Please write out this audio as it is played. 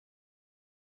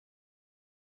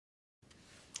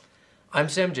I'm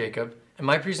Sam Jacob, and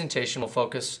my presentation will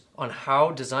focus on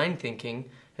how design thinking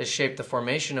has shaped the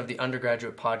formation of the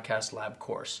Undergraduate Podcast Lab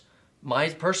course, my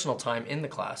personal time in the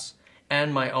class,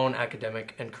 and my own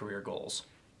academic and career goals.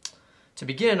 To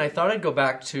begin, I thought I'd go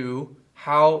back to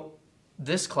how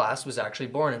this class was actually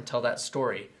born and tell that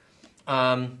story,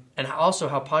 and also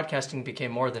how podcasting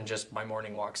became more than just my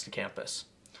morning walks to campus.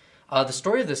 The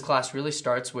story of this class really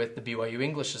starts with the BYU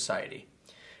English Society.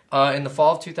 In the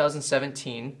fall of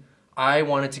 2017, I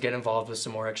wanted to get involved with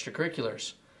some more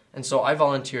extracurriculars, and so I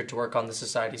volunteered to work on the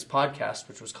Society's podcast,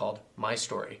 which was called My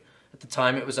Story. At the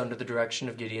time, it was under the direction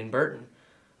of Gideon Burton.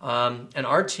 And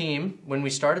our team, when we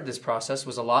started this process,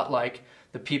 was a lot like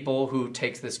the people who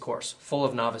take this course, full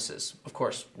of novices, of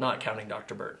course, not counting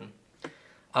Dr. Burton.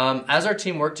 As our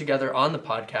team worked together on the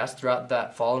podcast throughout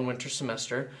that fall and winter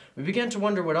semester, we began to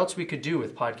wonder what else we could do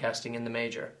with podcasting in the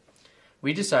major.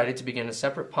 We decided to begin a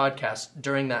separate podcast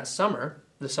during that summer,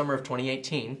 the summer of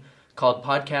 2018, called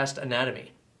Podcast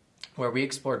Anatomy, where we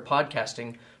explored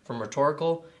podcasting from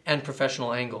rhetorical and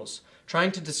professional angles,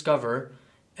 trying to discover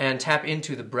and tap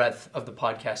into the breadth of the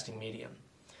podcasting medium.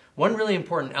 One really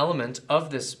important element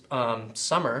of this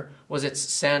summer was its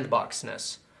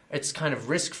sandboxness. It's kind of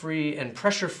risk-free and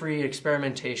pressure-free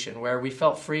experimentation where we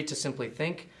felt free to simply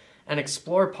think and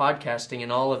explore podcasting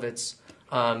in all of its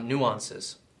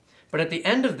nuances. But at the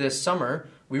end of this summer,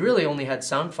 we really only had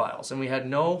sound files and we had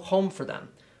no home for them.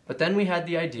 But then we had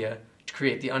the idea to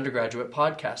create the Undergraduate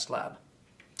Podcast Lab.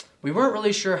 We weren't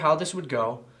really sure how this would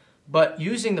go, but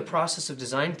using the process of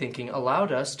design thinking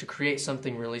allowed us to create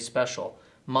something really special,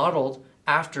 modeled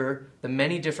after the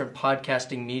many different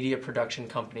podcasting media production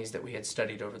companies that we had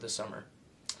studied over the summer.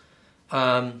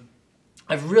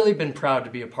 I've really been proud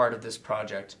to be a part of this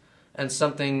project and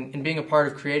being a part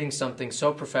of creating something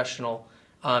so professional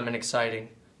and exciting,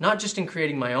 not just in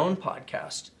creating my own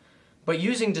podcast, but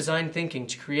using design thinking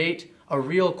to create a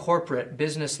real corporate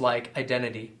business-like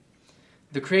identity.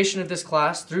 The creation of this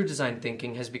class through design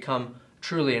thinking has become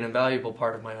truly an invaluable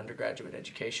part of my undergraduate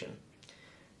education.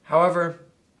 However,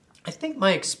 I think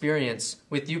my experience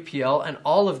with UPL and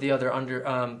all of the other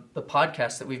the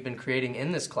podcasts that we've been creating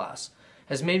in this class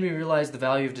has made me realize the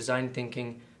value of design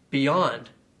thinking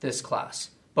beyond this class,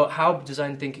 but how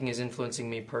design thinking is influencing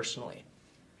me personally.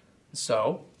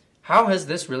 So, how has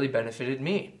this really benefited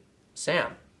me,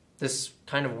 Sam, this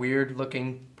kind of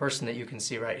weird-looking person that you can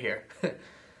see right here?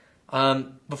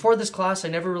 Before this class, I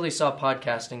never really saw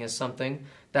podcasting as something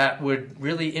that would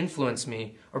really influence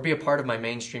me or be a part of my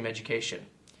mainstream education.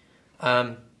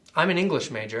 I'm an English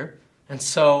major, and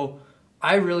so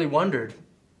I really wondered,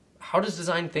 how does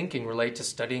design thinking relate to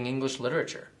studying English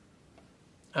literature?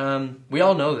 We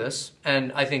all know this,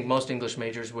 and I think most English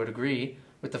majors would agree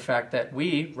with the fact that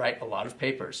we write a lot of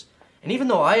papers. And even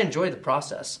though I enjoy the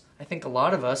process, I think a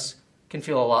lot of us can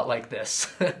feel a lot like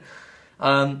this.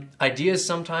 Ideas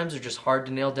sometimes are just hard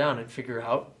to nail down and figure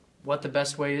out what the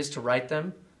best way is to write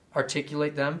them,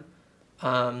 articulate them.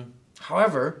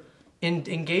 However, in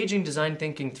engaging design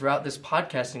thinking throughout this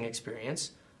podcasting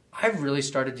experience, I've really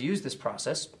started to use this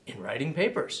process in writing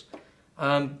papers.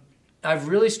 I've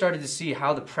really started to see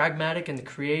how the pragmatic and the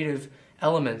creative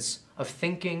elements of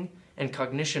thinking and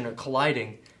cognition are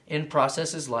colliding in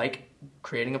processes like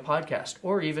creating a podcast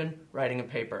or even writing a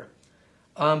paper.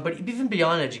 But even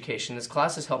beyond education, this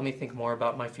class has helped me think more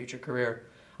about my future career.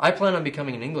 I plan on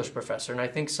becoming an English professor, and I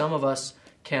think some of us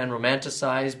can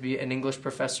romanticize an English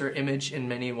professor image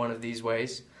in one of these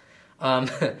ways.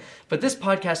 But this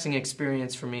podcasting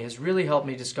experience for me has really helped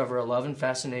me discover a love and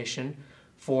fascination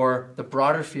for the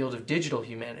broader field of digital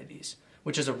humanities,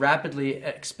 which is a rapidly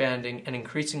expanding and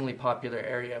increasingly popular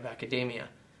area of academia.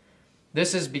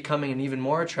 This is becoming an even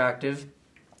more attractive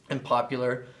and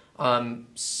popular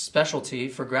specialty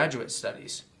for graduate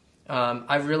studies.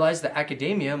 I've realized that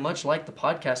academia, much like the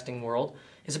podcasting world,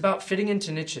 is about fitting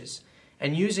into niches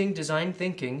and using design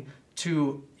thinking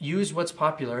to use what's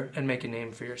popular and make a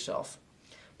name for yourself.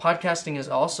 Podcasting is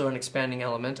also an expanding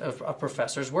element of a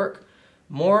professor's work.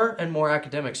 More and more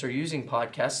academics are using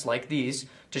podcasts like these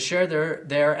to share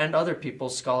their and other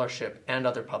people's scholarship and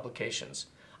other publications.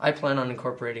 I plan on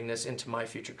incorporating this into my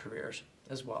future careers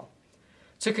as well.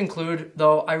 To conclude,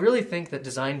 though, I really think that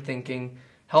design thinking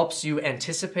helps you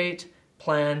anticipate,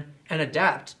 plan, and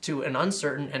adapt to an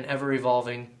uncertain and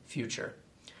ever-evolving future.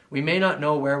 We may not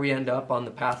know where we end up on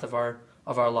the path of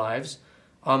our lives,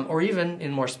 or even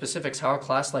in more specifics, how a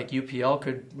class like UPL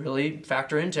could really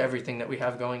factor into everything that we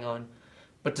have going on.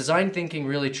 But design thinking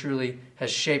really truly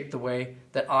has shaped the way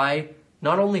that I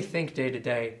not only think day to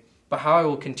day, but how I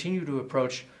will continue to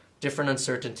approach different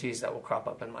uncertainties that will crop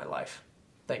up in my life.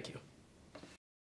 Thank you.